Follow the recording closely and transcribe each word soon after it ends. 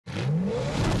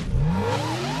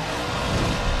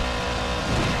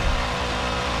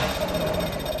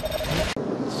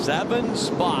7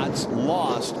 spots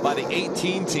lost by the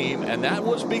 18 team, and that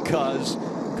was because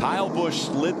Kyle Busch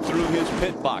slid through his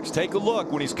pit box. Take a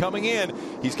look. When he's coming in,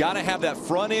 he's got to have that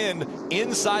front end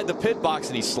inside the pit box,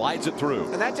 and he slides it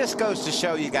through. And that just goes to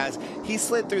show you guys, he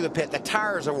slid through the pit. The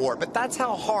tires are wore, but that's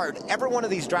how hard every one of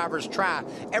these drivers try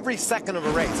every second of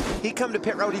a race. He come to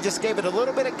pit road, he just gave it a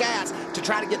little bit of gas to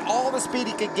try to get all the speed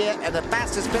he could get and the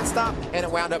fastest pit stop, and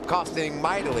it wound up costing him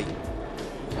mightily.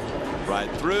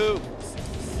 Right through.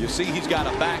 You see he's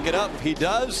got to back it up. He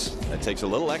does. That takes a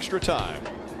little extra time.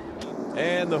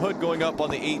 And the hood going up on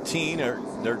the 18.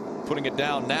 They're putting it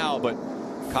down now, but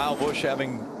Kyle Busch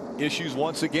having issues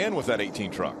once again with that 18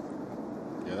 truck.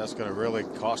 Yeah, that's going to really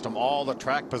cost him all the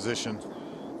track position.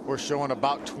 We're showing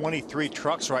about 23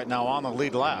 trucks right now on the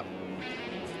lead lap.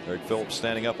 Eric Phillips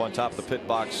standing up on top of the pit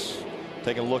box,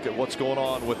 taking a look at what's going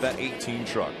on with that 18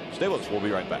 truck. Stay with us. We'll be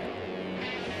right back.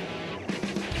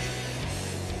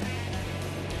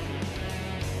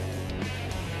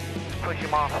 Push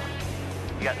him off.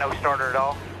 You got no starter at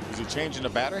all? Is he changing the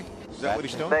battery? Is that what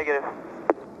he's doing? Negative.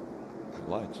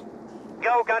 Lights.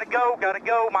 Go, gotta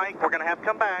go, Mike. We're gonna have to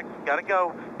come back. Gotta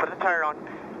go. Put the tire on.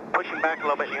 Push him back a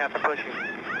little bit, and you have to push him.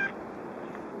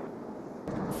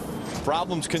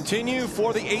 Problems continue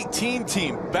for the 18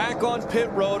 team. Back on pit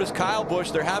road is Kyle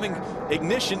Busch. They're having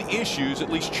ignition issues,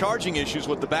 at least charging issues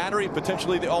with the battery,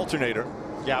 potentially the alternator.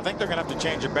 Yeah, I think they're going to have to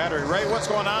change the battery. Ray, what's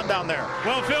going on down there?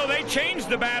 Well, Phil, they changed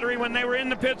the battery when they were in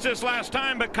the pits this last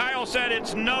time, but Kyle said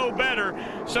it's no better.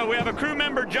 So we have a crew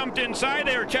member jumped inside.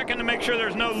 They are checking to make sure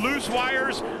there's no loose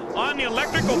wires on the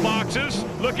electrical boxes.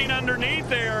 Looking underneath,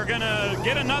 they are going to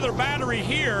get another battery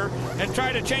here and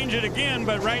try to change it again.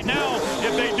 But right now,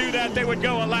 if they do that, they would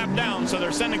go a lap down. So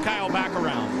they're sending Kyle back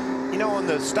around. You know, on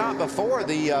the stop before,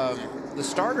 the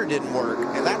starter didn't work.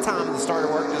 At that time, the starter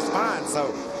worked just fine.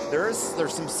 So there's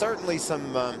certainly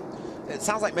some, it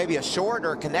sounds like maybe a short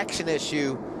or a connection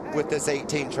issue with this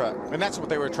 18 truck. And that's what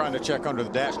they were trying to check under the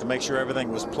dash to make sure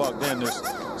everything was plugged in. There's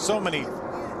so many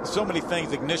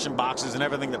things, ignition boxes and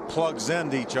everything that plugs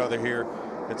into each other here.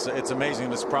 It's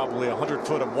amazing. It's probably 100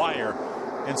 foot of wire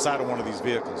inside of one of these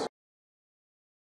vehicles.